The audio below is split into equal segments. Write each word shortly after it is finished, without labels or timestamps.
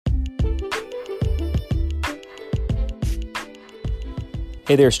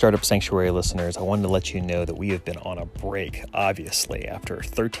Hey there, Startup Sanctuary listeners. I wanted to let you know that we have been on a break, obviously, after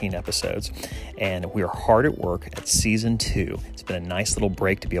 13 episodes, and we are hard at work at season 2. It's been a nice little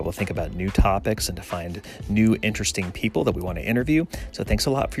break to be able to think about new topics and to find new, interesting people that we want to interview. So thanks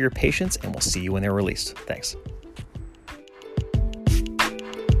a lot for your patience, and we'll see you when they're released. Thanks.